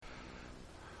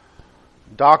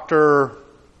Dr.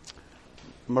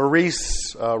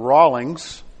 Maurice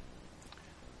Rawlings,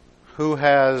 who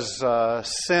has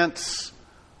since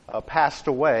passed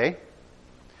away,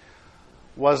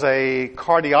 was a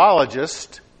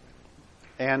cardiologist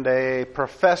and a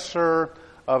professor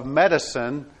of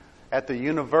medicine at the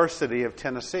University of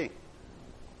Tennessee.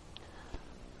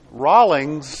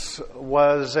 Rawlings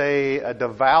was a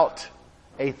devout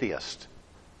atheist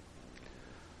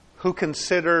who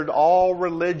considered all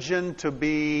religion to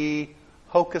be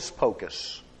hocus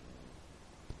pocus.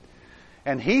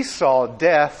 And he saw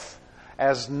death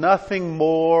as nothing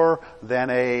more than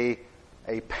a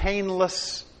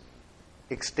painless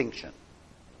extinction.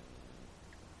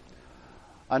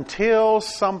 Until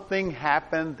something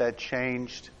happened that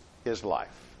changed his life.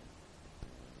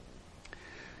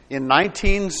 In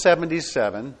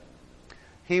 1977,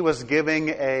 he was giving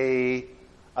a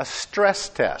stress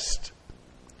test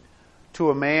to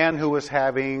a man who was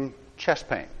having chest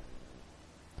pain.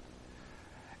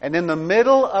 And in the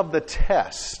middle of the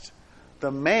test,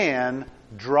 the man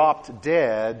dropped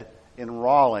dead in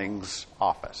Rawlings'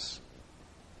 office.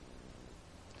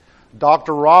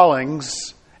 Dr.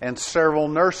 Rawlings and several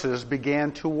nurses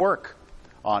began to work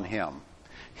on him.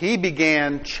 He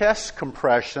began chest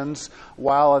compressions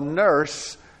while a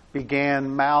nurse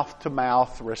began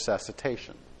mouth-to-mouth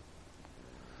resuscitation.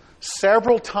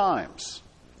 Several times,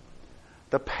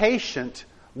 the patient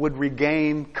would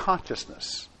regain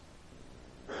consciousness,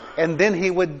 and then he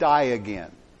would die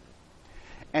again.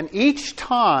 And each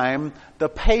time the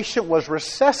patient was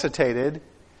resuscitated,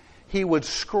 he would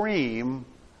scream,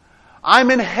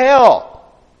 "I'm in hell!"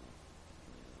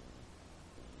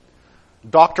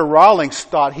 Dr. Rawlings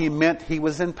thought he meant he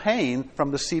was in pain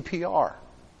from the CPR.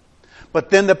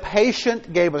 But then the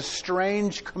patient gave a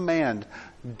strange command,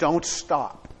 "Don't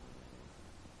stop."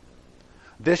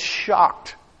 This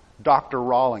shocked Dr.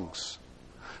 Rawlings,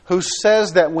 who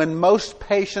says that when most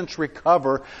patients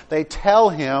recover, they tell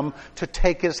him to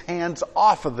take his hands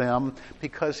off of them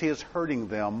because he is hurting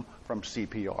them from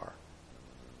CPR.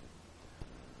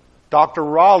 Dr.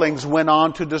 Rawlings went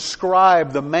on to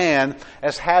describe the man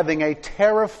as having a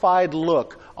terrified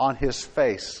look on his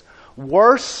face,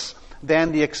 worse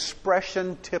than the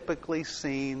expression typically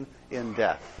seen in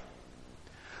death.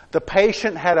 The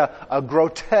patient had a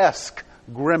grotesque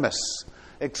grimace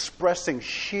expressing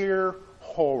sheer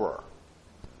horror.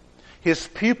 His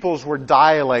pupils were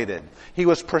dilated. He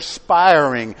was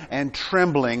perspiring and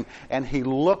trembling, and he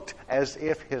looked as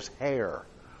if his hair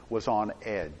was on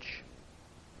edge.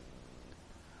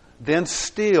 Then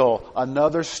still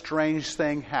another strange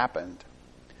thing happened.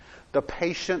 The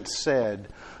patient said,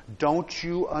 "Don't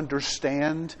you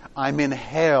understand? I'm in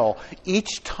hell.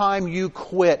 Each time you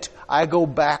quit, I go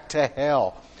back to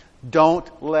hell.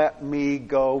 Don't let me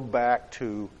go back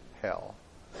to hell."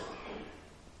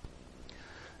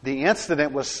 The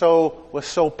incident was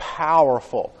so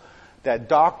powerful that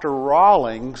Dr.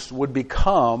 Rawlings would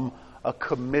become a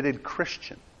committed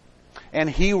Christian. And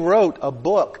he wrote a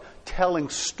book telling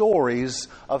stories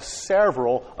of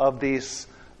several of these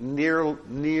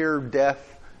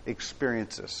near-death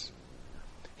experiences.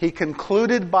 He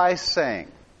concluded by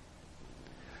saying,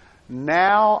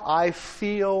 "Now I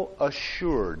feel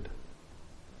assured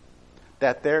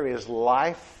that there is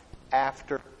life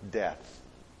after death,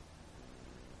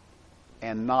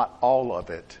 and not all of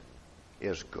it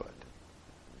is good."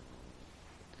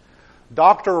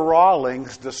 Dr.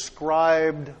 Rawlings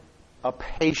described a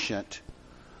patient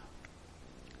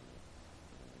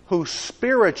who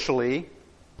spiritually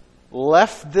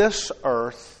left this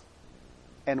earth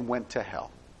and went to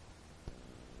hell.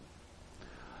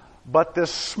 But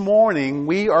this morning,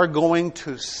 we are going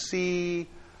to see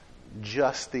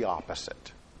just the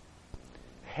opposite.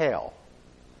 Hell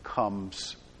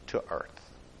comes to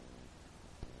earth.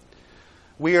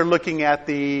 We are looking at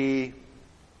the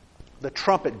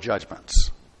trumpet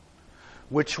judgments,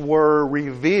 which were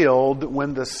revealed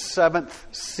when the seventh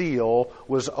seal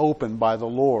was opened by the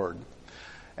Lord.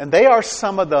 And they are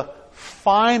some of the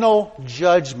final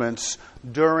judgments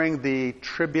during the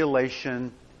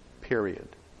tribulation period.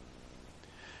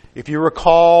 If you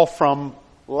recall from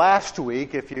last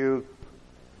week, if you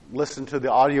listened to the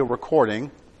audio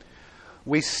recording,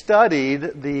 we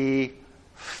studied the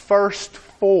first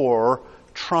 4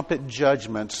 trumpet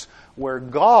judgments where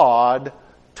God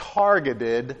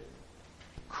targeted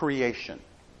creation.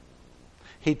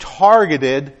 He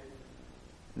targeted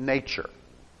nature.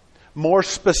 More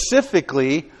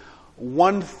specifically,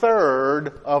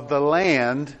 1/3 of the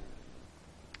land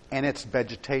and its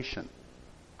vegetation.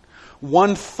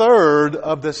 1/3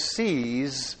 of the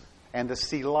seas and the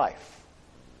sea life.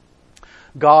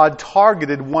 God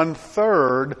targeted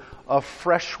 1/3 of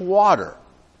fresh water,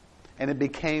 and it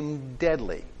became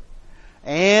deadly.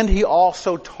 And He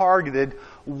also targeted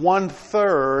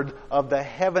 1/3 of the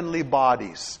heavenly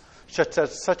bodies, such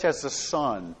as the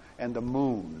sun and the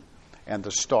moon and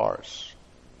the stars.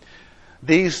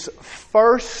 These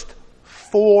first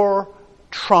 4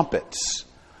 trumpets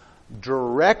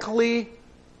directly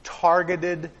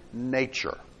targeted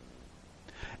nature.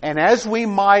 And as we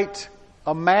might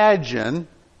imagine,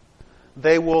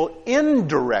 they will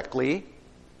indirectly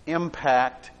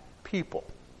impact people.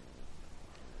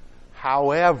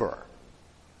 However,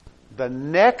 the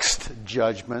next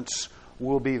judgments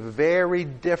will be very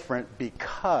different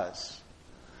because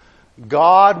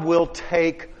God will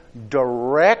take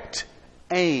direct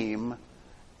aim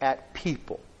at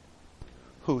people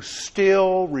who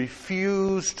still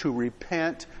refuse to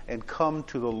repent and come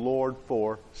to the Lord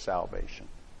for salvation.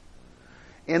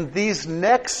 In these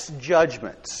next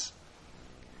judgments,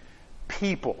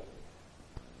 people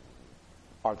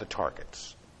are the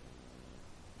targets.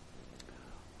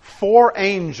 4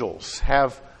 angels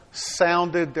have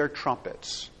sounded their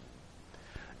trumpets.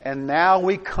 And now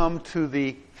we come to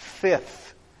the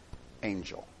 5th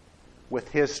angel with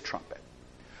his trumpet.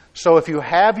 So if you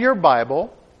have your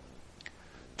Bible,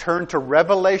 turn to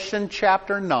Revelation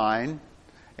chapter 9,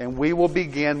 and we will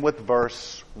begin with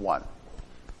verse 1.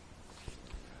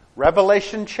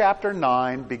 Revelation chapter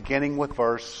 9, beginning with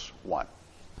verse 1.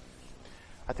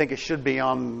 I think it should be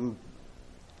on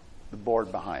the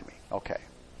board behind me. Okay.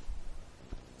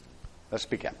 Let's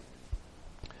begin.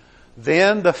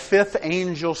 Then the 5th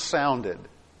angel sounded,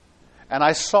 and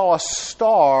I saw a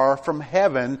star from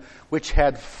heaven which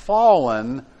had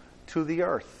fallen to the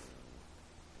earth.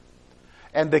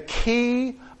 And the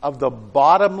key of the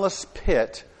bottomless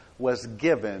pit was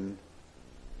given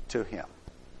to him.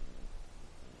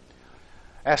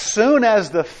 As soon as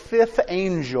the 5th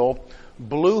angel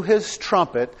blew his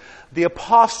trumpet, the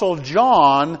Apostle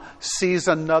John sees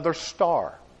another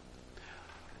star.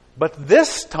 But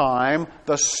this time,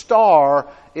 the star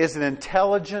is an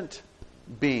intelligent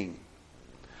being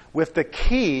with the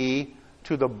key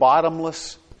to the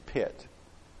bottomless pit.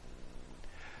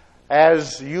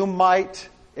 As you might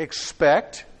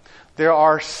expect, there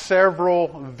are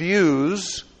several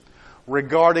views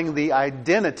regarding the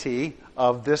identity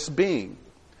of this being.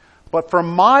 But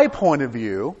from my point of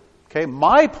view,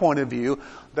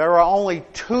 there are only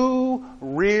 2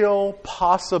 real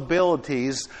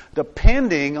possibilities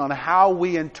depending on how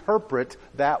we interpret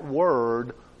that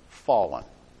word fallen.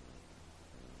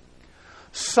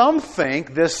 Some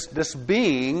think this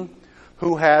being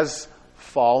who has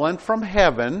fallen from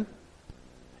heaven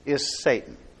is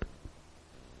Satan.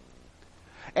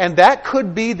 And that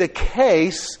could be the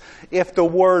case if the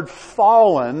word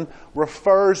fallen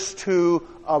refers to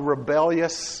a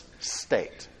rebellious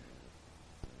state.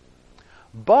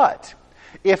 But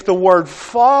if the word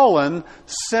fallen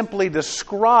simply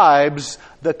describes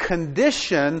the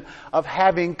condition of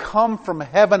having come from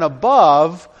heaven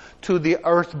above to the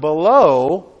earth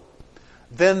below,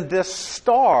 then this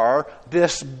star,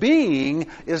 this being,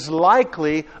 is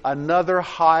likely another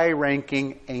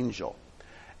high-ranking angel.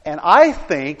 And I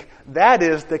think that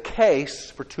is the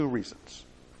case for 2 reasons.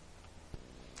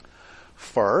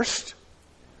 First,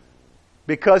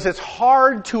 because it's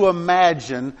hard to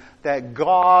imagine that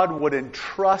God would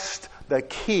entrust the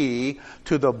key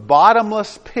to the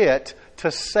bottomless pit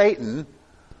to Satan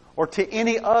or to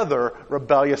any other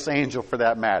rebellious angel for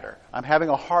that matter. I'm having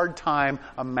a hard time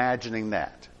imagining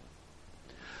that.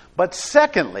 But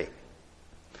secondly,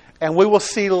 and we will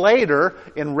see later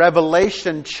in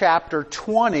Revelation chapter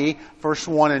 20, verse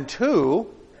 1 and 2,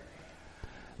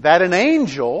 that an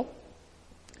angel,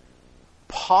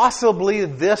 possibly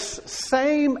this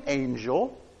same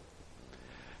angel,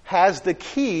 has the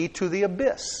key to the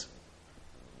abyss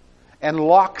and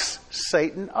locks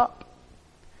Satan up.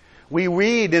 We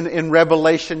read in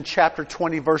Revelation chapter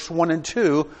 20, verse 1 and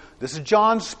 2, this is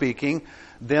John speaking,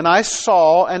 "Then I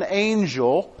saw an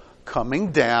angel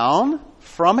coming down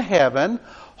from heaven,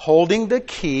 holding the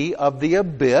key of the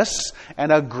abyss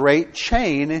and a great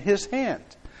chain in his hand.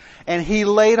 And he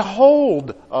laid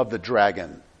hold of the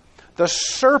dragon, the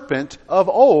serpent of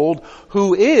old,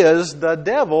 who is the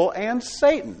devil and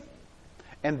Satan,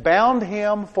 and bound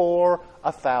him for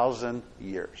 1,000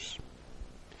 years."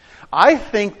 I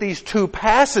think these 2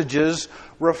 passages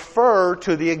refer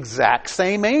to the exact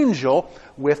same angel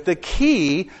with the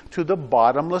key to the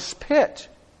bottomless pit.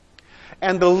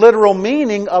 And the literal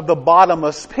meaning of the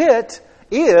bottomless pit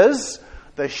is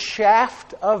the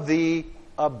shaft of the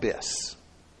abyss.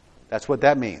 That's what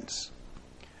that means.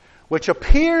 Which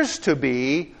appears to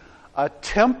be a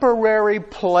temporary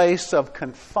place of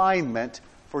confinement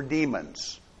for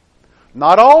demons.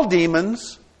 Not all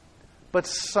demons, but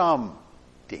some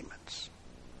demons.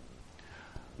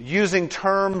 Using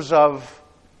terms of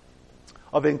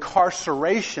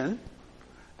incarceration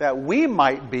that we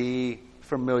might be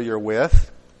familiar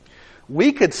with,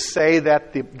 we could say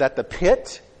that the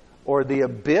pit or the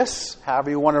abyss,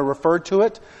 however you want to refer to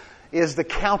it, is the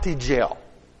county jail.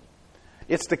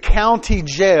 It's the county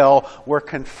jail where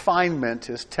confinement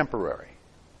is temporary.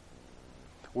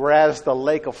 Whereas the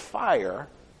lake of fire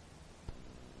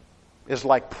is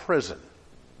like prison,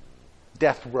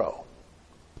 death row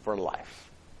for life.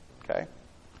 Okay?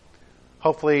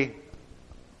 Hopefully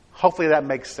that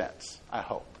makes sense, I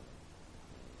hope.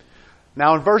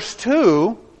 Now in verse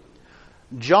 2,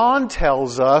 John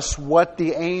tells us what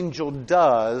the angel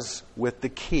does with the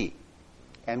key.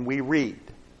 And we read,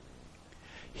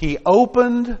 "He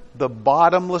opened the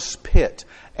bottomless pit,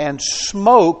 and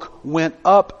smoke went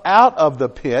up out of the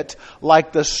pit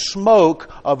like the smoke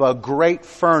of a great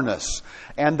furnace.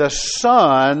 And the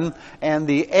sun and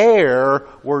the air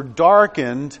were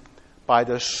darkened by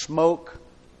the smoke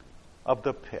of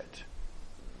the pit."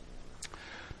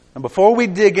 And before we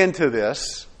dig into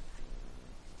this,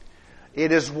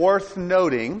 it is worth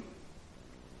noting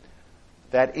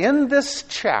that in this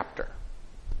chapter,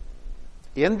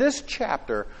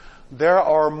 there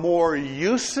are more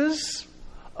uses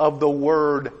of the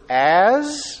word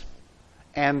as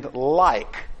and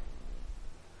like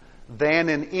than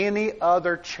in any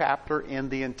other chapter in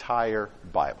the entire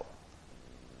Bible.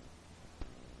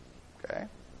 Okay?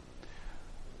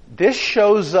 This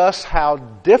shows us how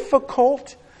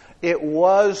difficult it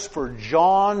was for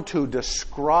John to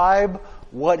describe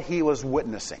what he was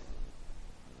witnessing.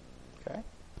 Okay?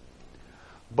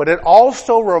 But it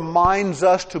also reminds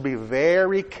us to be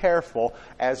very careful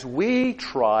as we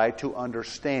try to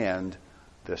understand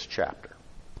this chapter.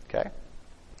 Okay?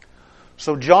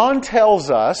 So John tells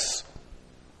us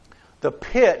the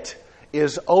pit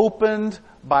is opened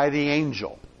by the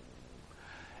angel.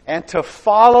 And to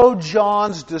follow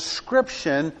John's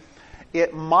description,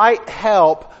 it might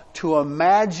help to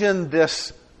imagine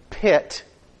this pit,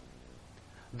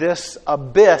 this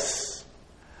abyss,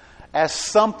 as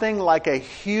something like a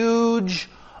huge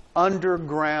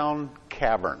underground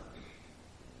cavern.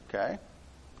 Okay?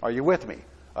 Are you with me?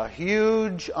 A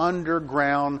huge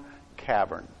underground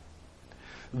cavern.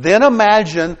 Then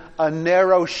imagine a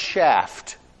narrow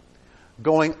shaft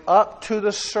going up to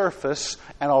the surface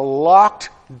and a locked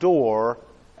door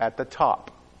at the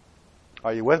top.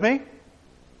 Are you with me?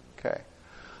 Okay.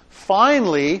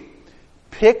 Finally,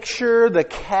 picture the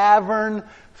cavern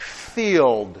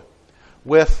filled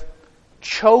with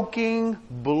choking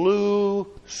blue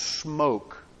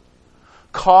smoke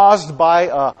caused by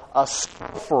a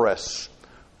sulfurous,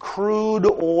 crude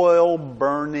oil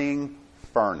burning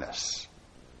furnace.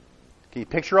 Can you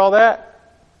picture all that?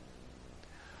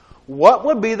 What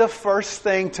would be the first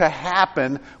thing to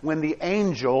happen when the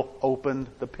angel opened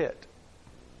the pit?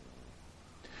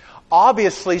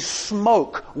 Obviously,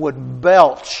 smoke would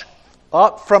belch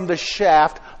up from the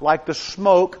shaft like the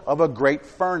smoke of a great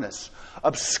furnace,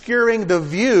 obscuring the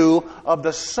view of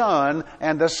the sun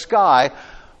and the sky.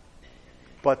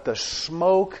 But the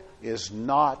smoke is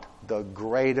not the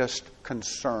greatest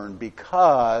concern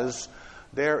because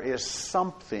there is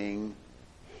something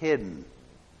hidden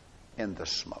in the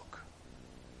smoke.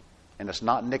 And it's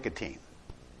not nicotine.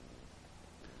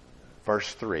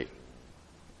 Verse 3.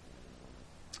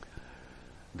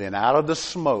 Then out of the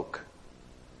smoke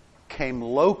came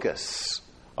locusts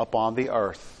upon the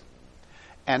earth,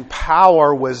 and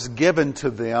power was given to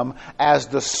them as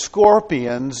the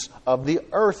scorpions of the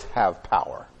earth have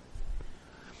power.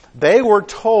 They were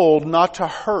told not to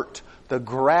hurt the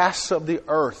grass of the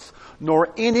earth,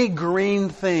 nor any green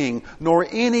thing, nor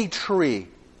any tree,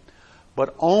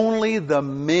 but only the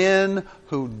men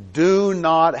who do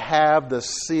not have the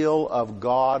seal of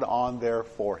God on their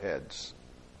foreheads.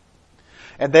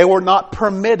 And they were not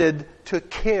permitted to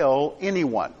kill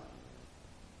anyone,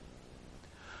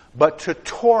 but to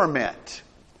torment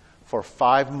for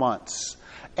 5 months.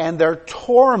 And their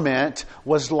torment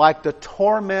was like the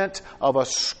torment of a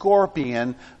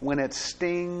scorpion when it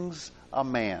stings a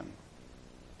man.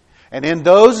 And in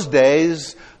those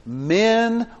days,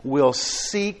 men will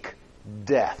seek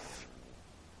death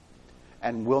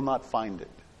and will not find it.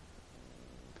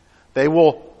 They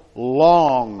will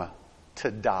long to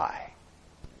die,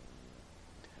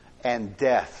 and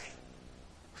death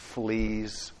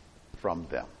flees from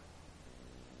them.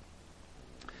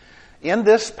 In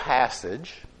this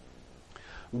passage,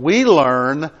 we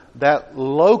learn that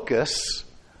locusts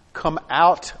come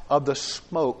out of the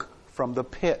smoke from the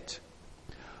pit.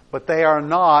 But they are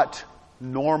not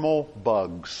normal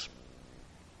bugs.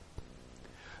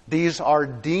 These are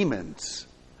demons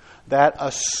that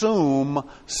assume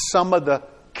some of the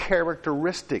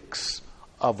characteristics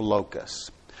of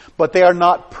locusts. But they are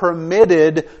not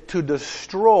permitted to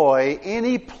destroy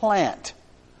any plant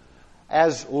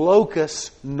as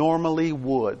locusts normally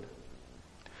would.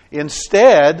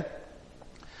 Instead,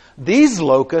 these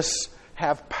locusts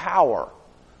have power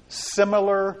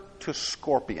similar to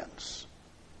scorpions,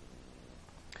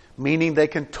 meaning they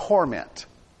can torment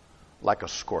like a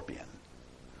scorpion,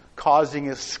 causing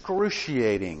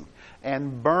excruciating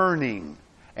and burning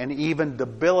and even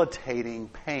debilitating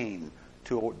pain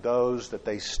to those that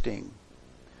they sting.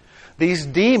 These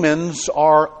demons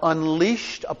are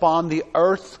unleashed upon the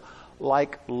earth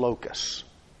like locusts.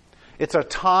 It's a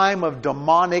time of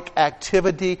demonic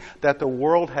activity that the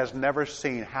world has never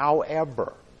seen.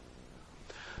 However,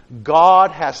 God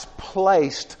has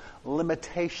placed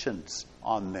limitations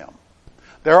on them.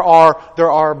 There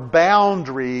are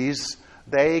boundaries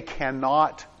they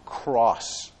cannot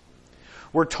cross.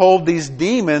 We're told these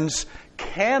demons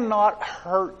cannot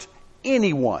hurt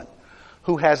anyone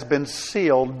who has been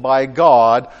sealed by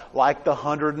God, like the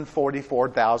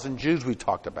 144,000 Jews we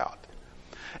talked about.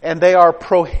 And they are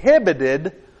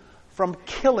prohibited from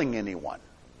killing anyone.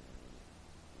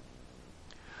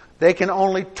 They can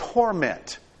only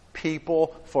torment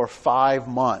people for 5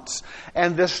 months.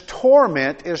 And this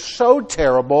torment is so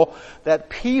terrible that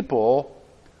people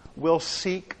will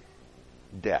seek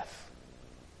death.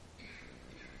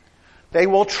 They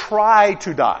will try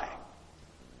to die,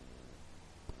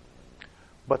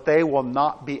 but they will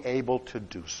not be able to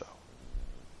do so.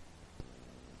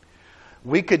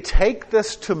 We could take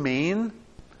this to mean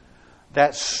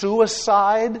that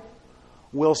suicide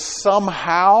will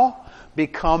somehow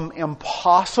become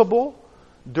impossible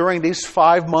during these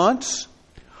 5 months,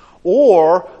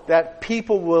 or that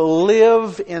people will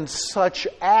live in such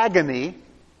agony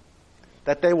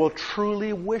that they will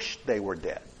truly wish they were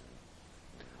dead.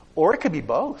 Or it could be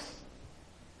both.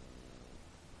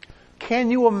 Can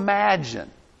you imagine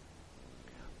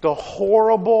the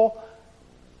horrible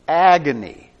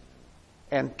agony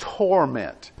and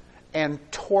torment and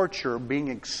torture being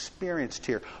experienced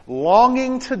here?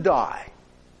 Longing to die,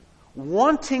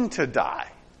 wanting to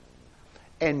die,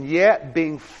 and yet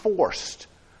being forced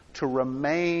to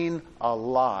remain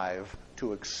alive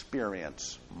to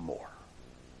experience more.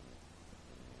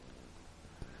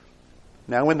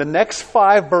 Now, in the next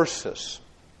 5 verses,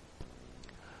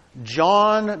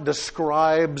 John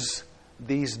describes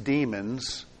these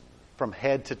demons from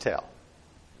head to tail.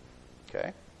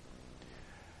 Okay?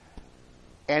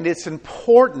 And it's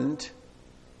important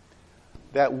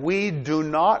that we do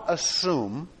not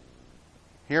assume,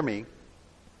 hear me,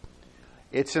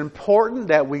 it's important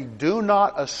that we do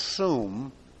not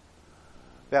assume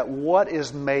that what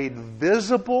is made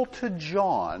visible to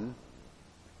John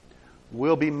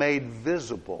will be made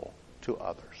visible to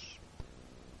others.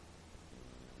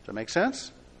 Does that make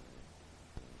sense?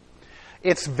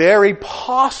 It's very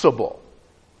possible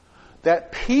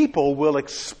that people will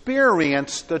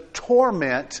experience the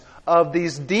torment of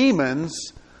these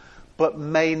demons, but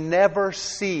may never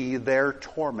see their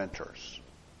tormentors.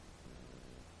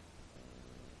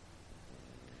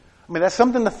 I mean, that's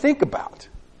something to think about.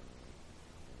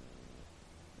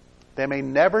 They may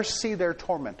never see their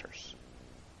tormentors.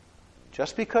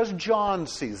 Just because John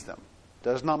sees them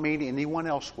does not mean anyone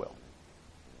else will.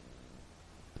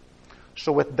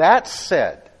 So with that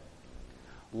said,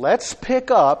 let's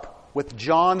pick up with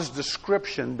John's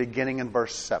description beginning in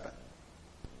verse 7.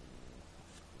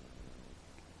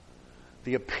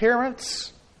 The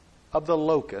appearance of the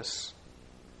locusts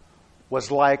was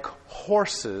like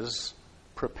horses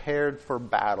prepared for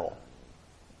battle.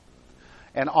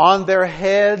 And on their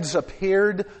heads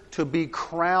appeared to be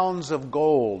crowns of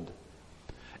gold.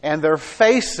 And their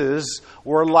faces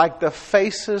were like the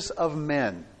faces of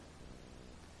men.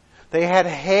 They had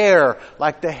hair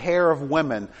like the hair of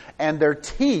women, and their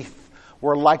teeth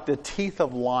were like the teeth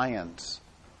of lions.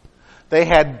 They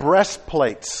had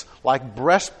breastplates like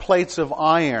breastplates of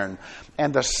iron,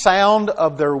 and the sound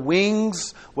of their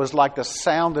wings was like the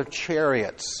sound of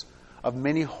chariots, of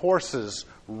many horses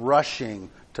rushing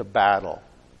to battle.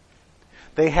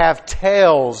 They have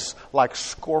tails like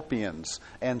scorpions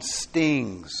and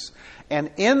stings,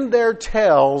 and in their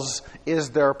tails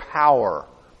is their power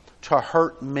to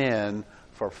hurt men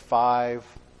for 5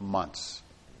 months.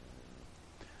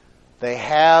 They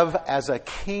have as a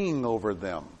king over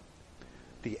them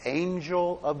the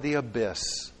angel of the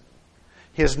abyss.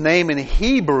 His name in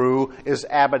Hebrew is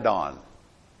Abaddon,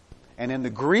 and in the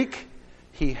Greek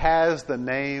he has the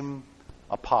name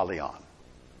Apollyon.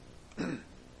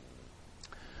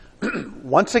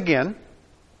 Once again,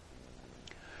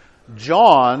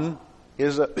 John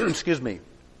is,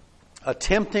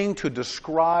 attempting to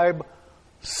describe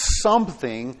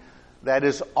something that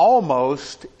is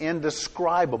almost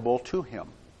indescribable to him.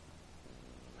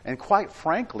 And quite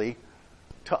frankly,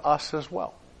 to us as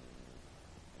well.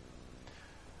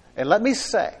 And let me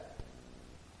say,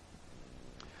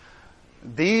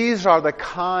 these are the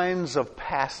kinds of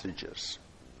passages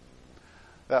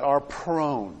that are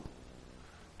prone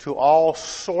to all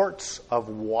sorts of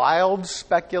wild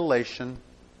speculation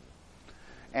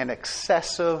and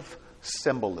excessive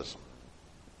symbolism.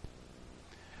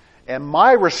 And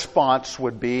my response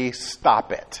would be,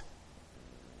 stop it.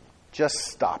 Just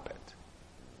stop it.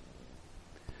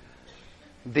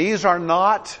 These are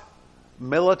not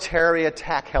military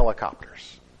attack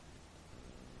helicopters,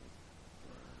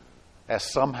 as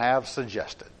some have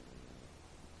suggested,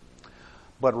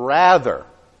 but rather,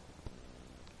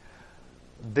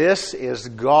 this is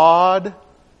God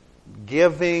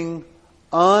giving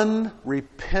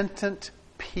unrepentant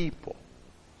people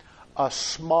a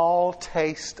small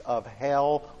taste of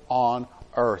hell on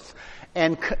earth.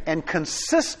 And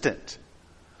consistent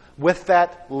with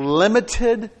that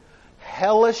limited,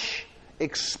 hellish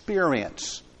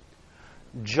experience,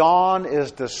 John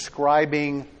is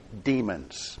describing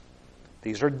demons.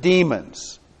 These are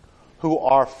demons who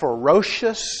are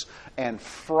ferocious and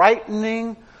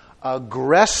frightening,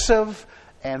 aggressive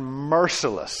and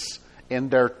merciless in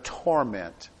their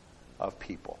torment of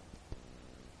people.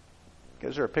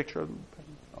 Is there a picture of them?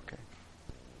 Okay.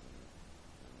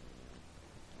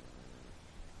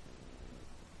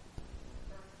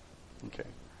 Okay.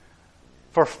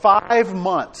 For 5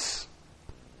 months,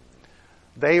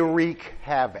 they wreak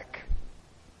havoc.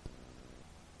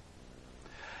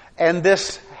 And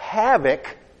this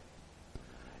havoc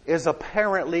is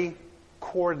apparently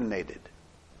coordinated,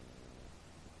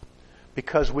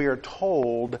 because we are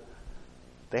told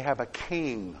they have a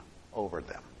king over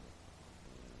them.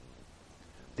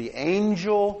 The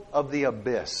angel of the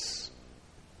abyss.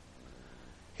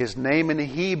 His name in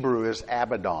Hebrew is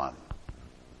Abaddon.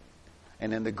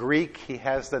 And in the Greek, he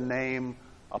has the name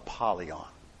Apollyon.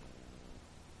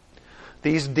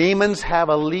 These demons have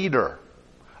a leader,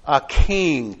 a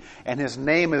king, and his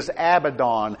name is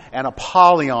Abaddon and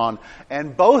Apollyon.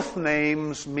 And both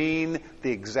names mean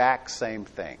the exact same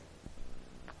thing.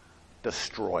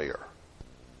 Destroyer.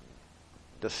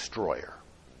 Destroyer.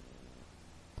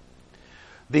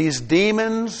 These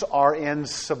demons are in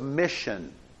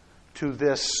submission to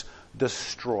this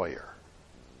destroyer.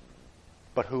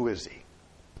 But who is he?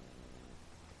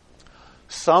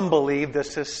 Some believe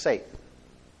this is Satan.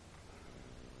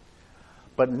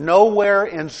 But nowhere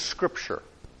in Scripture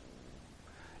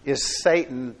is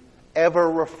Satan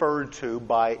ever referred to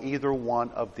by either one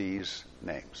of these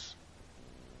names.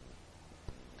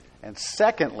 And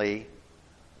secondly,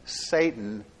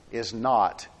 Satan is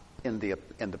not in the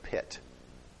pit.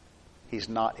 He's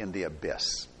not in the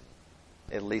abyss.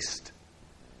 At least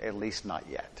not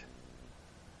yet.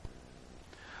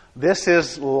 This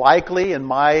is likely, in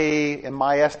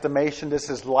my estimation, this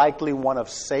is likely one of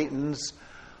Satan's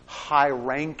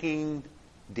high-ranking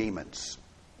demons.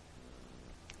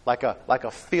 Like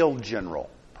a field general,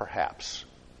 perhaps.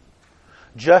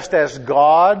 Just as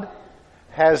God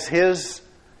has his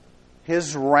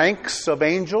ranks of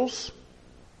angels,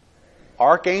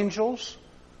 archangels,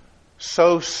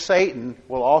 so Satan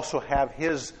will also have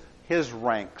his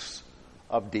ranks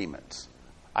of demons.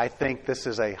 I think this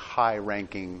is a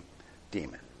high-ranking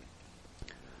demon.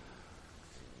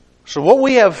 So what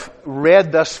we have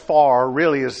read thus far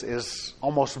really is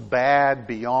almost bad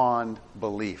beyond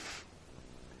belief.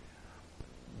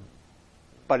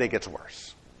 But it gets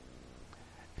worse.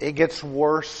 It gets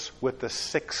worse with the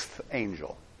sixth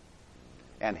angel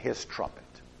and his trumpet.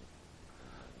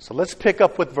 So let's pick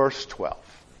up with verse 12.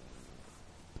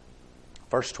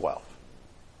 Verse 12.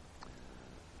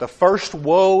 The first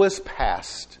woe is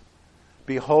past.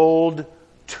 Behold,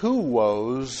 2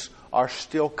 woes are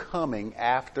still coming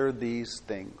after these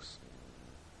things.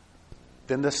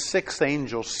 Then the sixth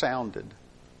angel sounded,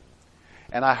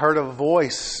 and I heard a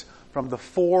voice from the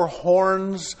 4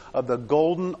 horns of the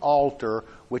golden altar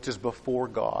which is before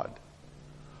God.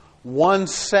 One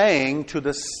saying to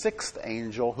the sixth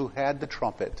angel who had the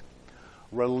trumpet,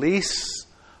 release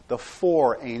the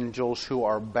 4 angels who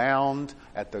are bound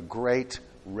at the great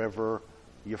river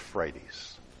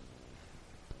Euphrates.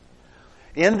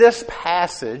 In this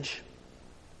passage,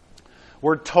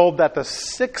 we're told that the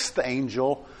sixth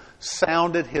angel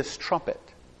sounded his trumpet.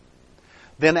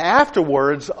 Then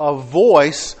afterwards, a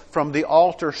voice from the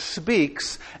altar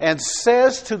speaks and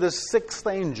says to the sixth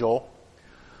angel,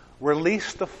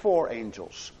 "Release the four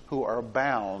angels who are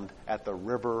bound at the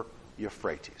river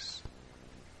Euphrates."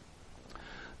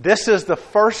 This is the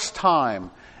first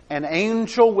time an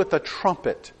angel with a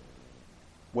trumpet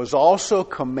was also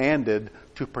commanded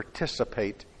to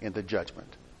participate in the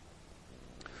judgment.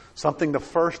 Something the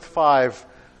first 5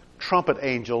 trumpet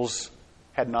angels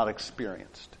had not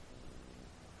experienced.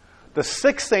 The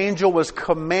sixth angel was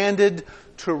commanded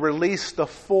to release the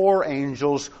 4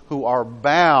 angels who are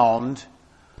bound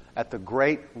at the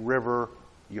great river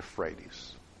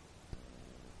Euphrates.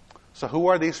 So who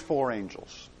are these 4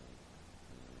 angels?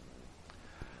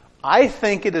 I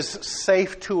think it is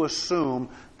safe to assume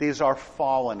these are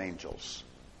fallen angels.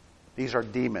 These are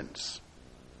demons.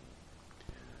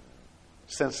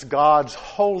 Since God's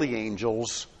holy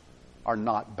angels are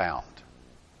not bound.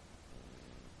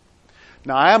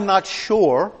 Now, I am not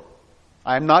sure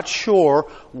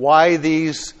why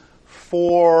these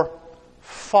 4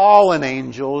 fallen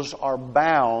angels are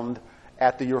bound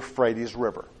at the Euphrates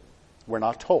River. We're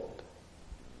not told.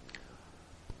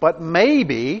 But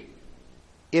maybe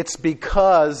it's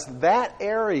because that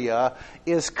area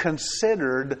is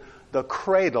considered the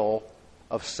cradle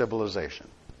of civilization.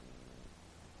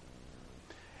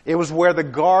 It was where the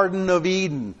Garden of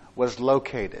Eden was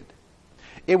located.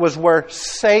 It was where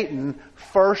Satan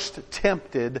first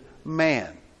tempted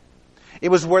man. It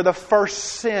was where the first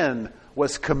sin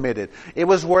was committed. It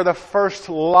was where the first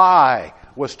lie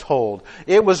was told.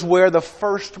 It was where the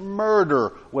first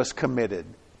murder was committed.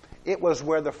 It was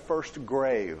where the first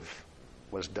grave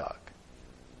was dug.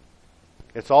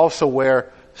 It's also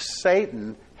where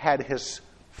Satan had his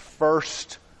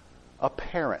first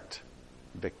apparent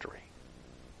victory.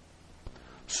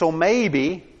 So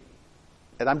maybe,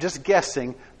 and I'm just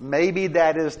guessing, maybe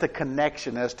that is the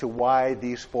connection as to why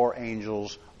these 4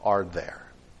 angels are there.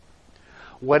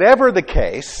 Whatever the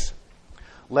case,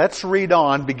 let's read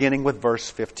on beginning with verse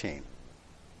 15.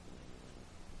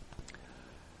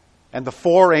 And the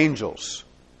 4 angels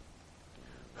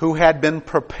who had been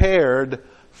prepared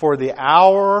for the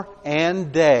hour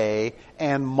and day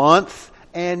and month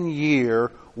and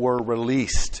year were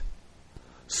released,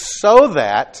 so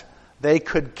that they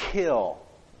could kill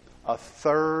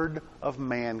 1/3 of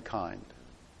mankind.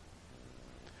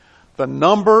 The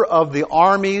number of the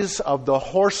armies of the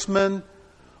horsemen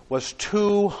was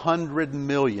 200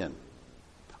 million.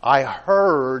 I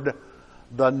heard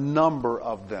the number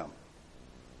of them.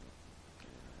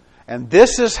 And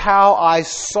this is how I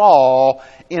saw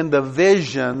in the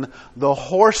vision the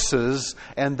horses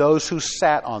and those who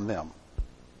sat on them.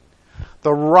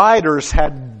 The riders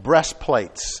had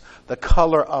breastplates, the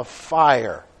color of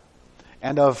fire,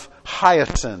 and of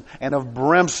hyacinth, and of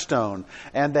brimstone.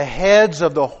 And the heads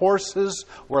of the horses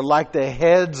were like the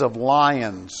heads of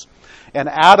lions. And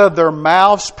out of their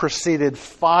mouths proceeded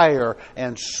fire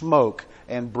and smoke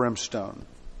and brimstone.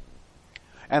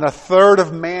 And 1/3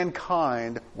 of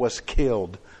mankind was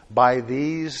killed by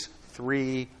these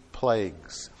 3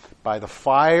 plagues, by the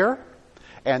fire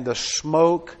and the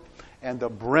smoke and the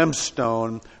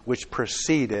brimstone which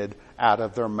proceeded out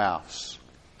of their mouths.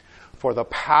 For the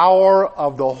power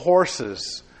of the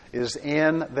horses is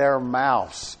in their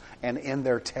mouths and in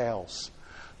their tails.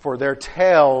 For their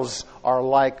tails are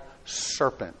like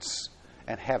serpents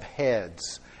and have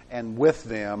heads, and with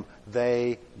them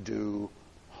they do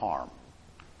harm.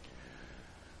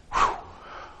 Whew.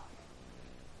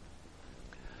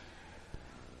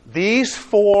 These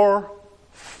 4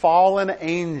 fallen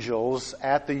angels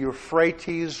at the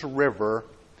Euphrates River,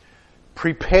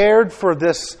 prepared for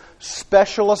this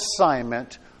special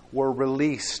assignment, were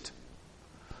released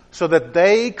so that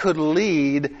they could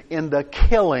lead in the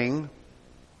killing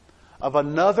of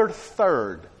another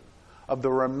 1/3 of the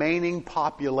remaining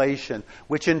population,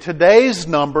 which in today's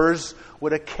numbers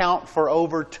would account for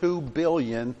over 2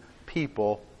 billion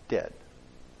people dead.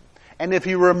 And if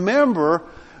you remember,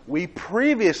 we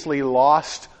previously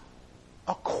lost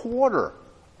 1/4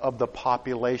 of the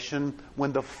population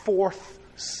when the 4th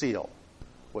seal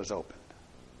was opened.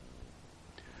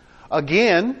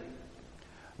 Again,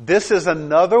 this is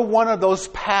another one of those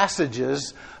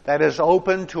passages that is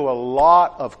open to a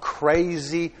lot of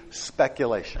crazy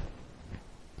speculation.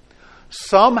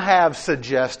 Some have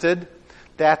suggested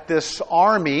that this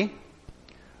army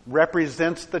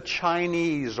represents the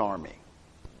Chinese army,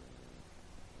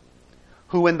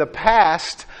 who in the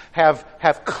past have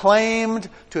claimed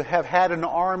to have had an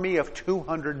army of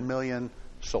 200 million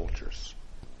soldiers.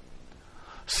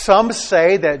 Some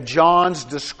say that John's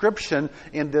description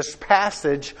in this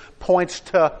passage points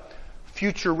to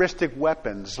futuristic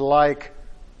weapons like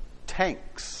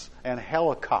tanks and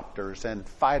helicopters and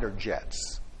fighter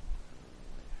jets.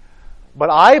 But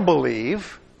I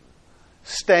believe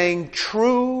staying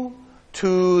true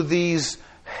to these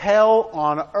hell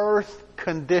on earth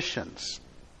conditions,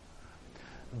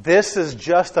 this is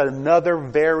just another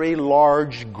very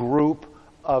large group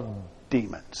of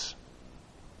demons.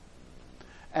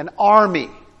 An army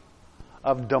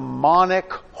of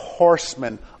demonic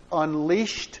horsemen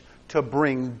unleashed to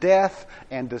bring death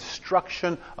and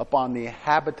destruction upon the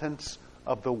inhabitants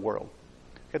of the world.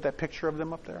 Get that picture of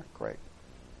them up there? Great.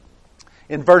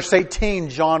 In verse 18,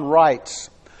 John writes,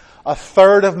 a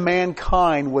third of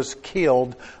mankind was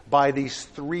killed by these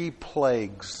three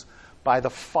plagues, by the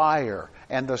fire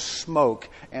and the smoke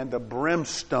and the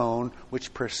brimstone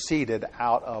which proceeded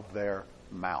out of their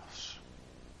mouths.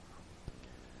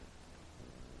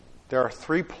 There are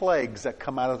three plagues that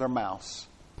come out of their mouths,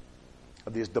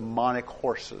 of these demonic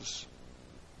horses.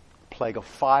 The plague of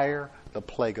fire, the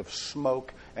plague of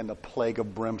smoke, and the plague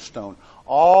of brimstone.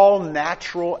 All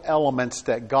natural elements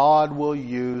that God will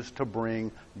use to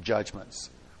bring judgments.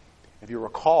 If you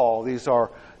recall, these are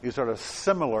the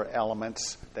similar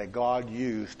elements that God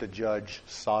used to judge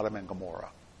Sodom and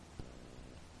Gomorrah.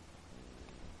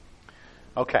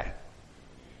 Okay.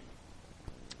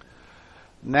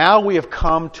 Now we have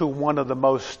come to one of the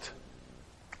most,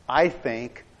 I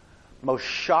think, most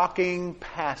shocking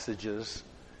passages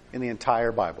in the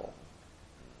entire Bible.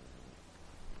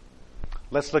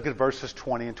 Let's look at verses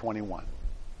 20 and 21.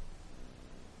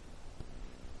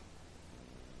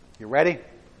 You ready?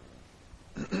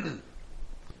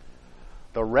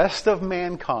 The rest of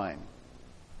mankind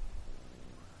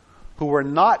who were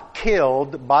not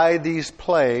killed by these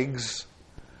plagues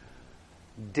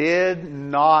did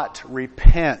not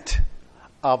repent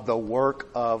of the work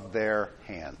of their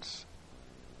hands,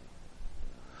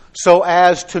 so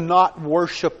as to not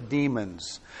worship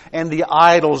demons and the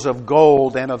idols of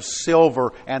gold and of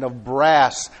silver and of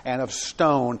brass and of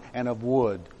stone and of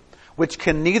wood, which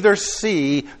can neither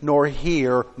see nor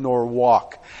hear nor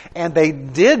walk. And they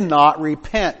did not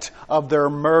repent of their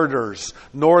murders,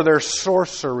 nor their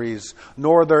sorceries,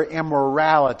 nor their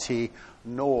immorality,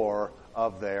 nor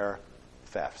of their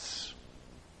thefts.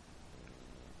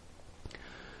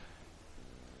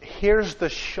 Here's the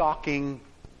shocking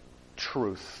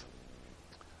truth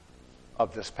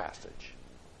of this passage.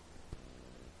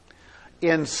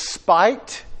 In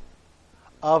spite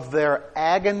of their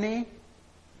agony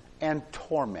and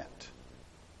torment,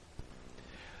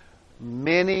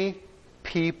 many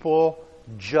people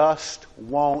just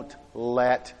won't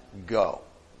let go.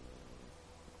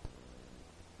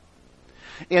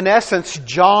 In essence,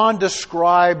 John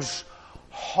describes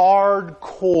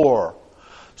hardcore,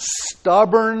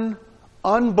 stubborn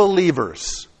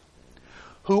unbelievers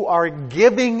who are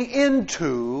giving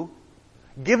into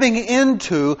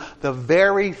the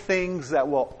very things that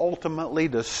will ultimately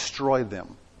destroy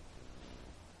them.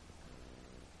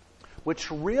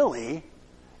 Which really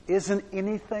isn't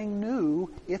anything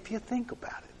new if you think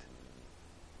about it.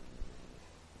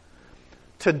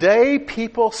 Today,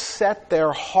 people set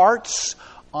their hearts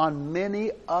on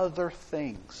many other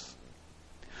things.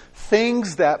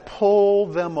 Things that pull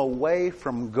them away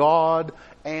from God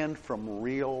and from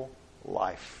real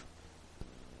life.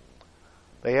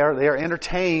 They are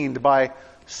entertained by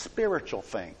spiritual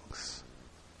things,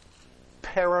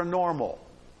 paranormal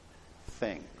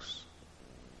things,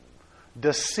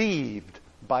 deceived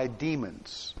by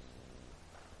demons.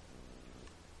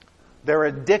 Their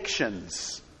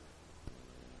addictions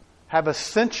have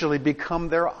essentially become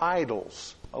their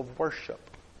idols of worship.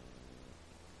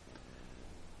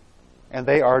 And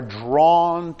they are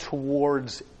drawn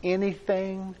towards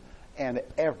anything and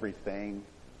everything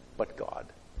but God.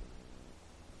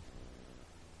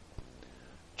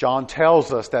 John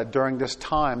tells us that during this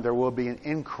time there will be an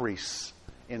increase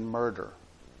in murder.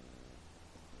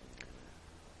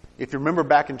 If you remember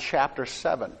back in chapter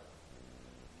 7,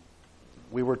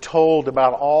 we were told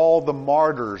about all the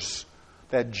martyrs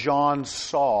that John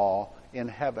saw in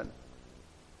heaven.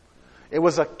 It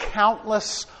was a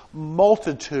countless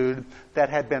multitude that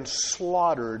had been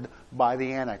slaughtered by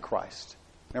the Antichrist.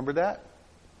 Remember that?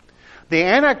 The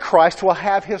Antichrist will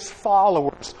have his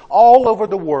followers all over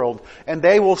the world, and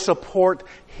they will support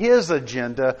his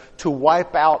agenda to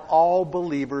wipe out all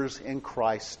believers in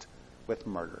Christ with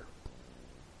murder.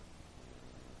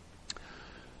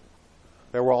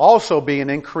 There will also be an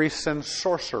increase in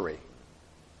sorcery.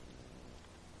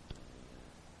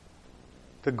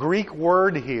 The Greek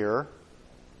word here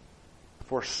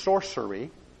for sorcery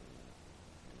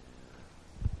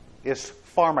is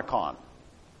pharmakon,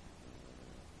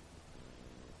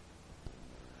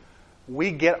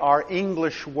 we get our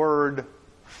English word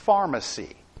pharmacy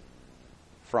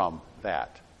from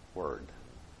that word.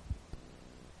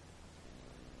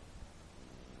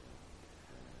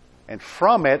 And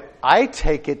from it, I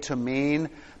take it to mean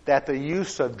that the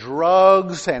use of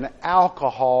drugs and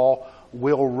alcohol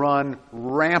will run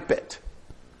rampant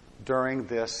during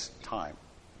this time.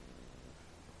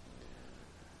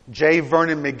 J.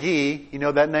 Vernon McGee, you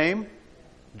know that name?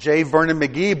 J. Vernon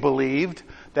McGee believed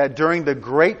that during the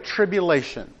Great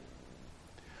Tribulation,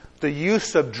 the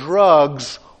use of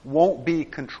drugs won't be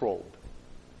controlled,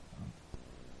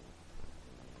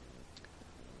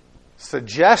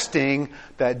 suggesting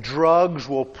that drugs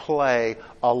will play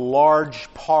a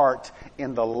large part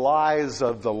in the lives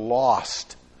of the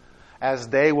lost, as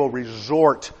they will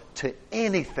resort to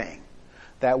anything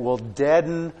that will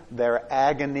deaden their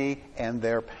agony and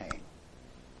their pain.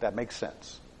 That makes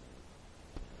sense.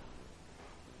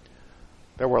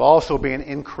 There will also be an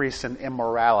increase in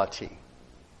immorality.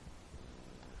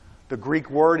 The Greek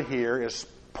word here is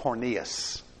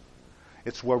porneus.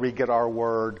 It's where we get our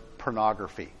word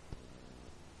pornography.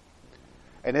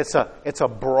 And it's a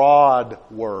broad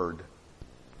word,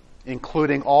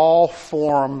 including all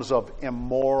forms of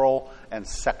immoral and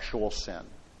sexual sin.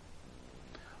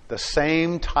 The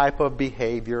same type of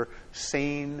behavior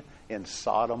seen in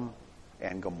Sodom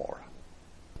and Gomorrah.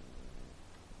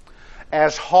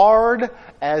 As hard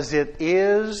as it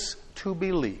is to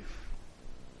believe,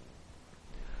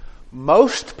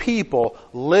 most people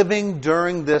living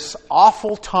during this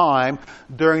awful time,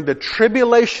 during the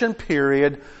tribulation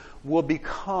period, will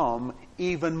become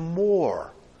even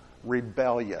more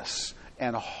rebellious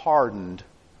and hardened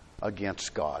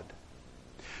against God.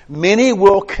 Many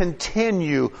will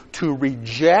continue to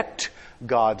reject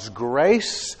God's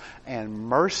grace and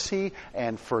mercy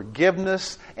and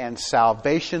forgiveness and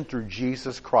salvation through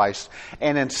Jesus Christ.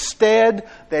 And instead,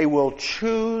 they will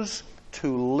choose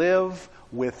to live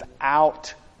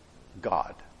without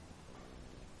God.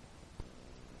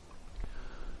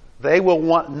 They will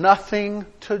want nothing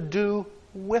to do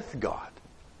with God.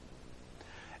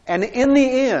 And in the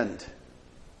end,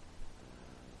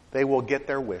 they will get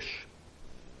their wish.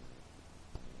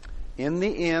 In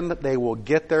the end, they will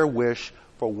get their wish,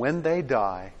 for when they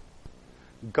die,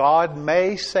 God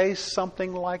may say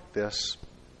something like this: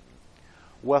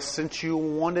 well, since you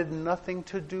wanted nothing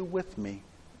to do with me,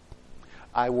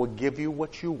 I will give you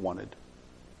what you wanted,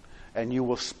 and you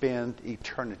will spend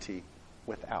eternity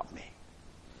without me.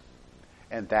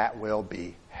 And that will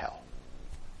be hell.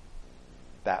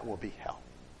 That will be hell.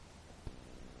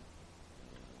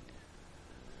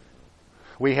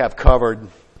 We have covered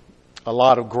a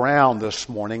lot of ground this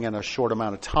morning in a short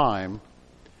amount of time.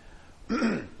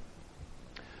 And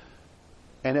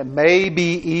it may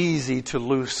be easy to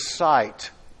lose sight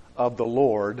of the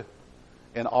Lord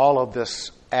in all of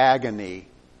this agony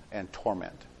and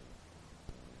torment.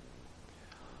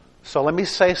 So let me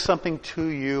say something to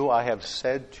you I have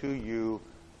said to you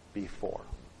before.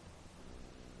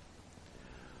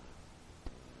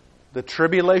 The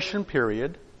tribulation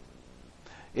period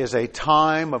is a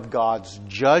time of God's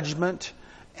judgment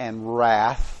and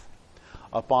wrath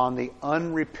upon the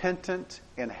unrepentant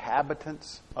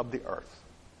inhabitants of the earth.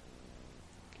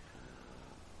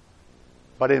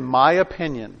 But in my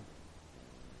opinion,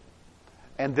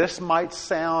 and this might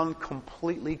sound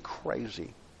completely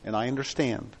crazy, and I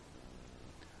understand,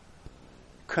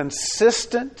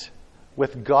 consistent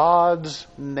with God's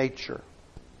nature,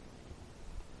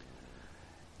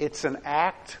 it's an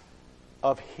act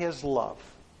of His love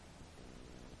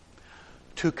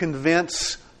to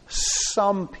convince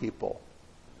some people,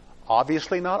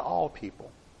 obviously not all people,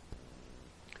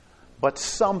 but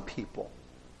some people,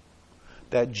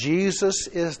 that Jesus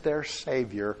is their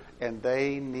Savior and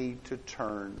they need to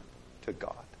turn to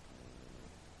God.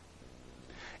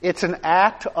 It's an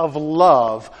act of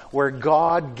love where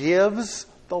God gives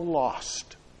the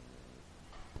lost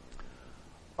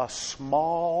a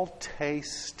small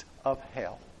taste of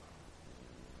hell.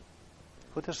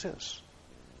 What this is.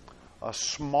 A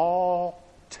small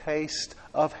taste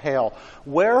of hell.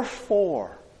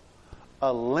 Wherefore,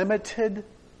 a limited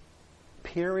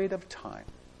period of time,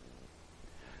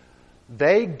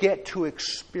 they get to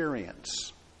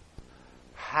experience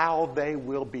how they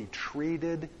will be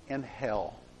treated in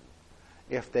hell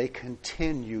if they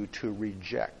continue to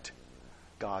reject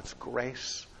God's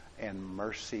grace and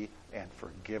mercy and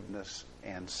forgiveness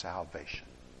and salvation.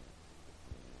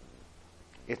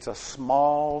 It's a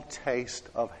small taste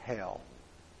of hell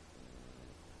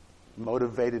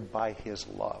motivated by His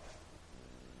love.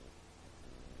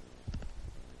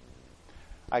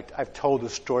 I've told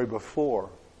this story before,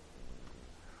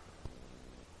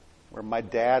 Or my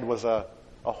dad was a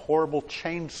horrible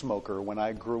chain smoker when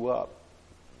I grew up.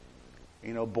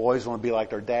 You know, boys want to be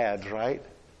like their dads, right?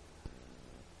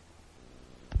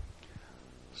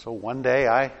 So one day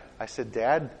I said,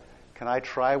 Dad, can I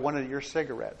try one of your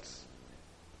cigarettes?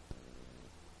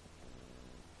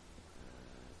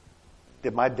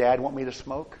 Did my dad want me to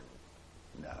smoke?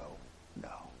 No.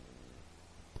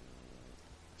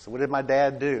 So what did my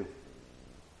dad do?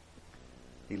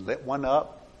 He lit one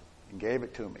up and gave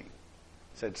it to me.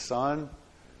 Said, son,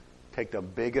 take the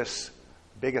biggest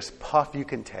puff you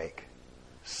can take.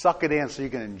 Suck it in so you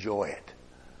can enjoy it.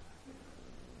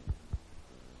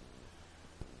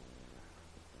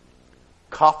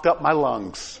 Coughed up my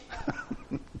lungs.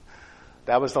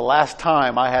 That was the last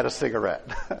time I had a cigarette.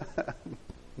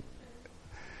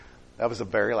 That was the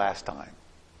very last time.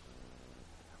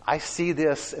 I see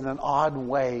this in an odd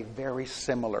way, very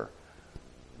similar.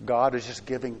 God is just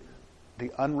giving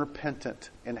the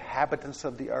unrepentant inhabitants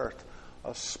of the earth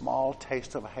a small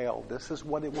taste of hell. This is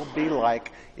what it will be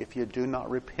like if you do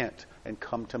not repent and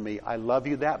come to me. I love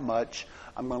you that much.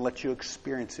 I'm going to let you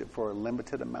experience it for a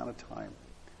limited amount of time.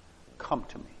 Come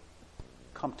to me.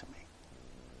 Come to me.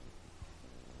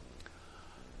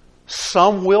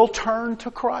 Some will turn to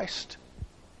Christ.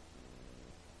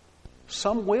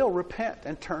 Some will repent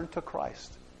and turn to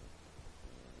Christ.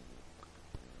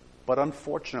 But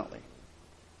unfortunately,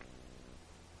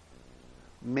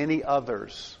 many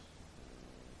others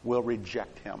will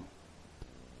reject him,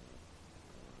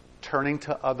 turning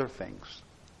to other things.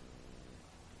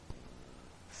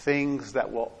 Things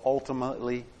that will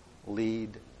ultimately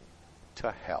lead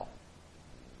to hell.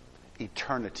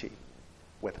 Eternity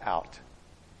without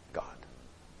God.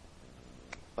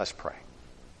 Let's pray.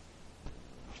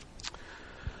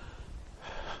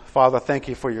 Father, thank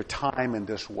you for your time in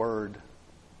this word.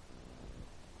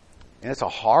 And it's a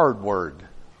hard word.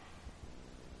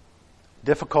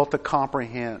 Difficult to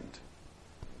comprehend.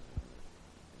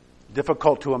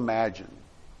 Difficult to imagine.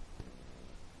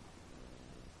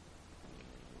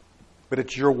 But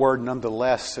it's your word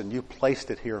nonetheless, and you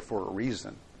placed it here for a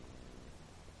reason.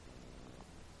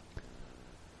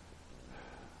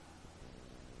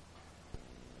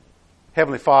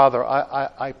 Heavenly Father,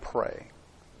 I pray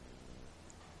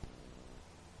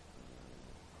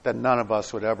that none of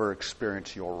us would ever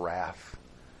experience your wrath.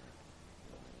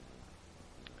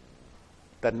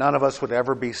 That none of us would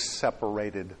ever be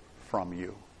separated from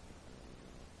you.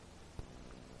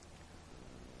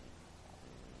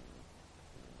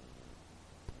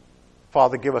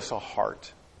 Father, give us a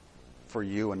heart for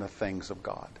you and the things of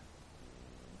God.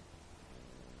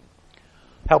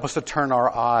 Help us to turn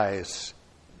our eyes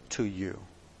to you.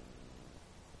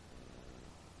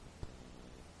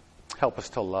 Help us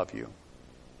to love you.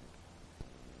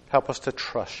 Help us to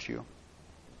trust you.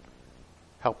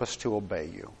 Help us to obey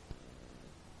you.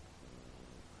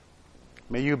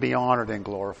 May you be honored and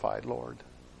glorified, Lord,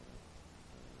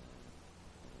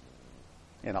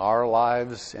 in our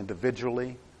lives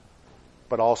individually,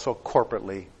 but also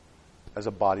corporately as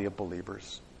a body of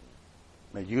believers.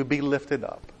 May you be lifted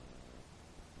up.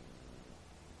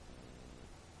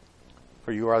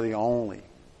 For you are the only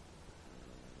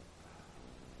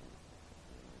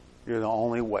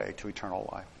way to eternal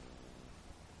life.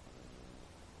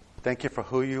 Thank you for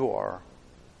who you are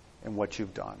and what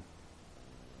you've done.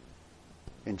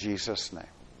 In Jesus' name,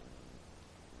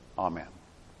 amen.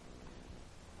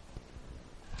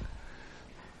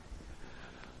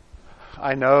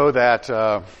 I know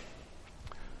that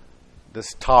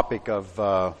this topic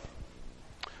of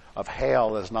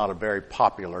hell is not a very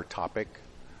popular topic.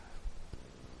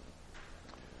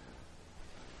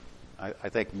 I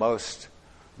think most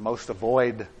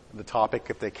avoid the topic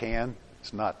if they can.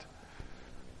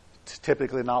 It's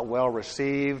typically not well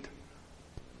received.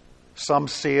 Some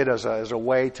see it as a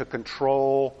way to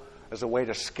control, as a way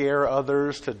to scare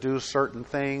others to do certain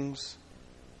things.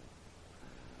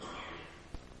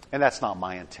 And that's not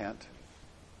my intent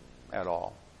at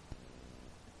all.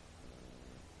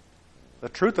 The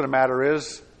truth of the matter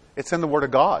is, it's in the Word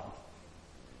of God.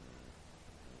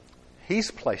 He's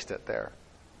placed it there.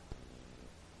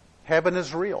 Heaven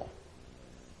is real,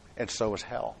 and so is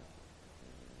hell.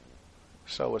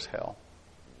 So is hell.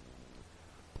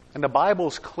 And the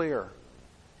Bible's clear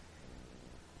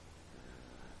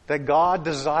that God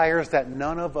desires that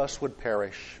none of us would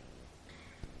perish.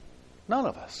 None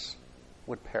of us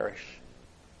would perish.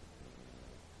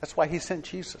 That's why He sent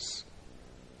Jesus,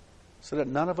 so that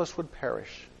none of us would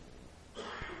perish.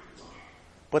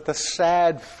 But the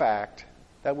sad fact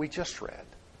that we just read,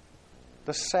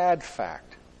 the sad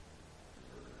fact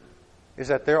is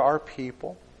that there are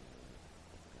people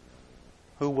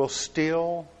who will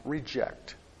still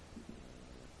reject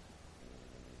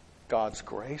God's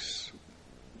grace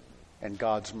and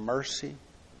God's mercy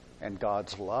and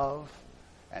God's love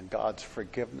and God's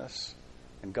forgiveness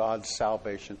and God's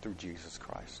salvation through Jesus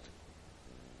Christ.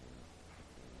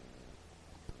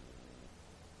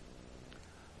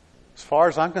 As far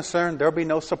as I'm concerned, there'll be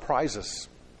no surprises.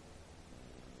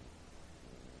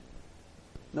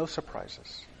 No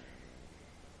surprises.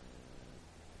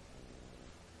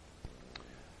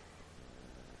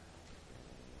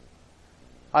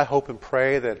 I hope and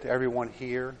pray that everyone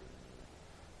here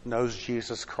knows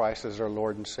Jesus Christ as their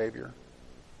Lord and Savior.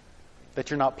 That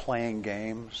you're not playing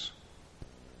games.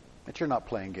 That you're not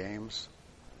playing games.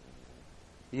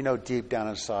 You know deep down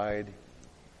inside,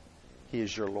 He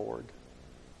is your Lord.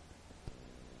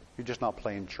 You're just not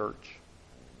playing church.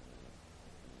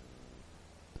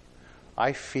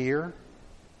 I fear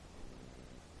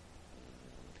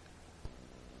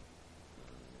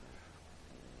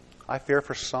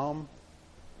for some,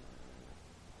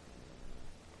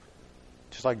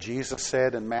 just like Jesus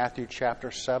said in Matthew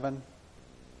chapter 7,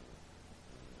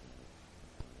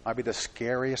 might be the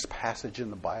scariest passage in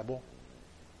the Bible.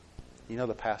 You know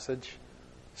the passage?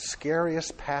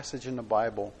 Scariest passage in the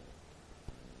Bible,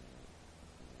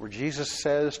 where Jesus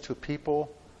says to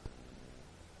people,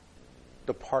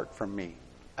 "Depart from me.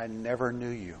 I never knew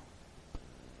you."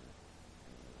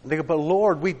 And they go, "But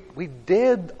Lord, we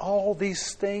did all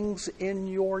these things in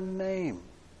your name.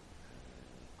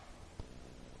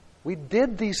 We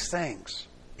did these things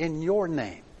in your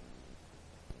name."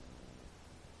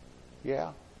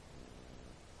 Yeah,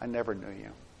 I never knew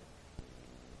you.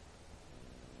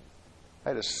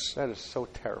 That is so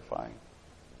terrifying.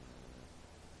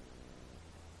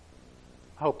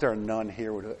 I hope there are none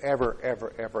here who would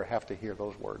ever have to hear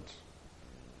those words.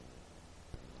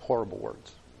 Horrible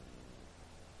words.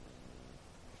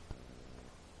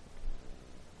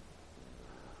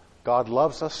 God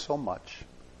loves us so much.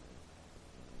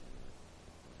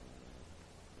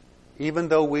 Even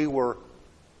though we were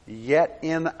yet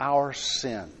in our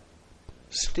sin,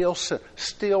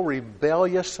 still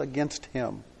rebellious against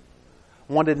Him,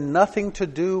 wanted nothing to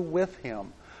do with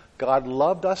Him, God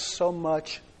loved us so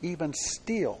much, even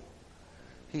still,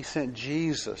 He sent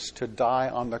Jesus to die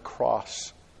on the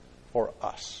cross for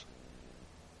us.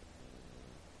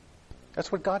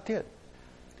 That's what God did.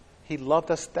 He loved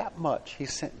us that much. He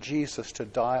sent Jesus to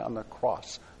die on the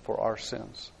cross for our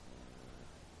sins.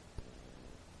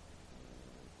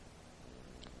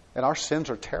 And our sins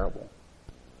are terrible,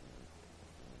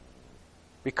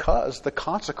 because the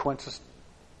consequence is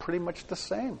pretty much the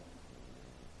same.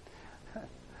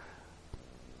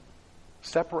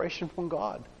 Separation from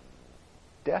God,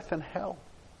 death and hell.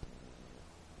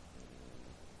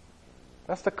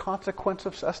 That's the consequence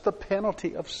that's the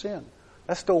penalty of sin.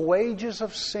 That's the wages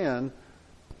of sin,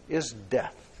 is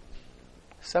death.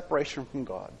 Separation from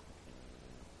God.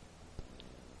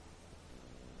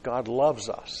 God loves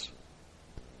us,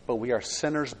 but we are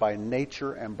sinners by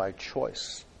nature and by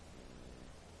choice.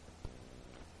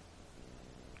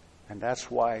 And that's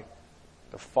why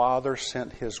the Father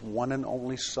sent His one and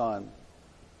only Son,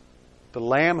 the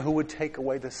Lamb who would take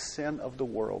away the sin of the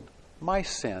world, my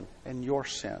sin and your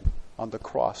sin, on the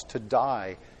cross, to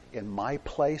die in my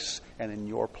place and in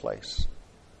your place.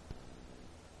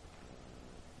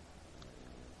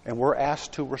 And we're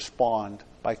asked to respond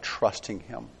by trusting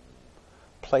Him,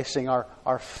 placing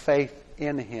our faith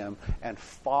in Him and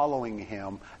following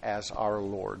Him as our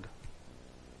Lord.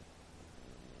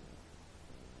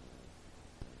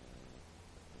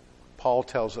 Paul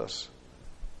tells us,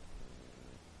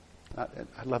 I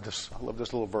love this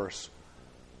little verse,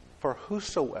 for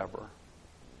whosoever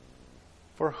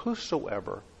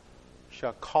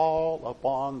shall call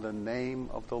upon the name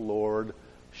of the Lord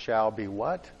shall be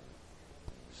what?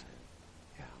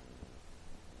 Yeah.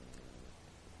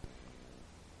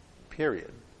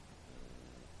 Period.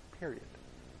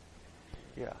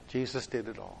 Yeah, Jesus did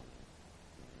it all.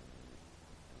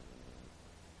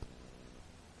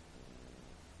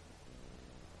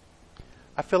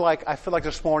 I feel like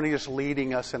this morning is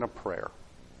leading us in a prayer.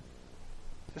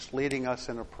 Just leading us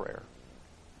in a prayer.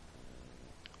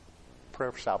 Prayer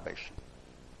of salvation.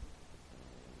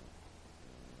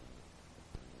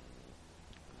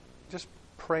 Just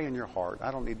pray in your heart.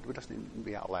 We just need to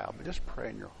be out loud, but just pray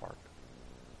in your heart.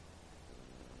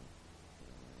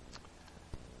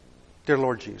 Dear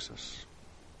Lord Jesus,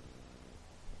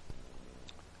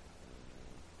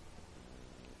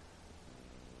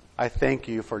 I thank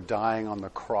you for dying on the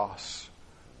cross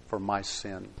for my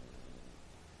sin.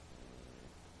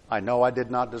 I know I did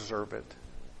not deserve it,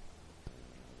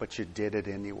 but you did it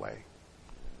anyway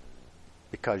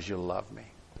because you love me.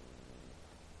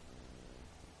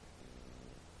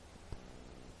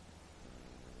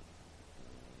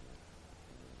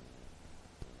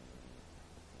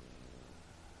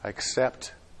 I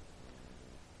accept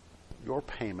your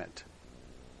payment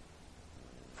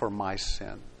for my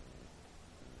sin.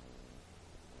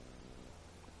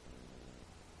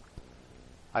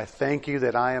 I thank you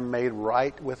that I am made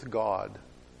right with God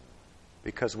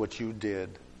because of what you did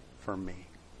for me.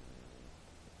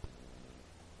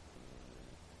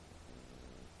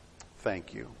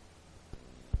 Thank you.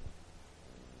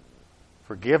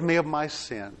 Forgive me of my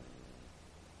sin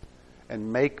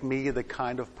and make me the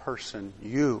kind of person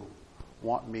you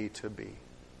want me to be.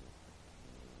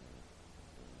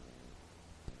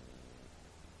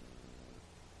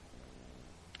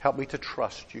 Help me to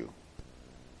trust you.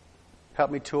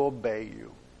 Help me to obey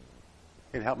you.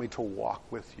 And help me to walk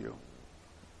with you.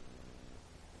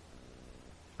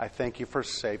 I thank you for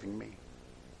saving me.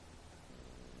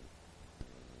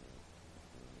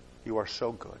 You are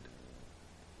so good.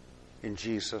 In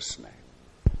Jesus'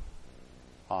 name.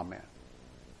 Amen.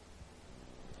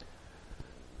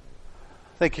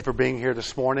 Thank you for being here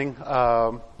this morning.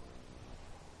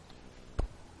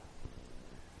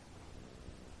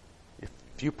 If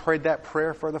you prayed that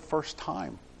prayer for the first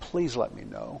time, please let me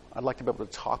know. I'd like to be able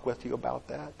to talk with you about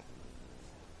that.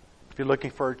 If you're looking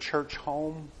for a church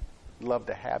home, I'd love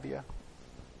to have you.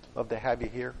 Love to have you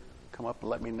here. Come up and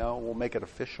let me know. We'll make it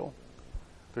official.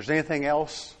 If there's anything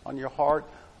else on your heart,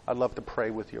 I'd love to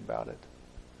pray with you about it.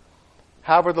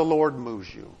 However the Lord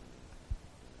moves you,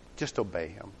 just obey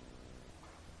Him.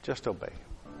 Just obey Him.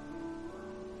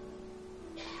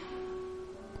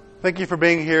 Thank you for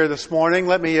being here this morning.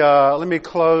 Let me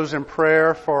close in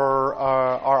prayer for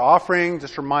our offering.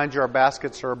 Just remind you, our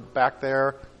baskets are back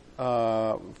there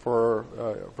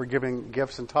for giving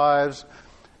gifts and tithes.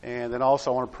 And then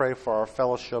also I want to pray for our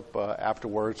fellowship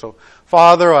afterwards. So,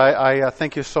 Father, I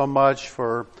thank you so much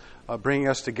for bringing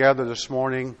us together this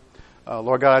morning.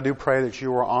 Lord God, I do pray that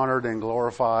you were honored and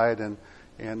glorified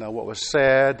in what was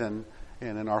said and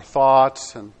in our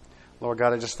thoughts. And Lord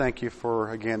God, I just thank you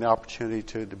for, again, the opportunity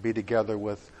to be together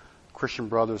with Christian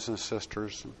brothers and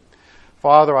sisters.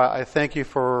 Father, I thank you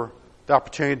for the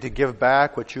opportunity to give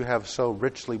back what you have so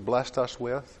richly blessed us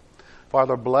with.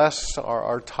 Father, bless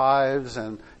our tithes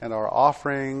and our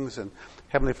offerings. And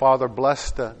Heavenly Father,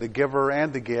 bless the giver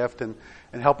and the gift. And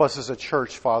help us as a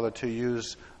church, Father, to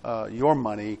use your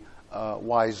money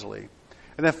wisely.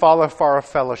 And then, Father, for our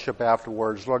fellowship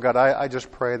afterwards, Lord God, I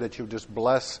just pray that you just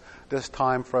bless this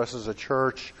time for us as a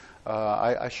church.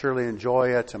 I surely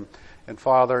enjoy it. And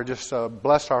Father, just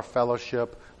bless our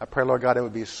fellowship. I pray, Lord God, it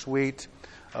would be sweet.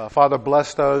 Father,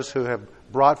 bless those who have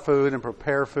brought food and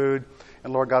prepare food.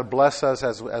 And Lord God, bless us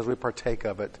as we partake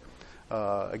of it.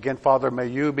 Again, Father, may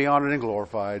you be honored and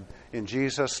glorified. In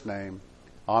Jesus' name,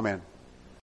 amen.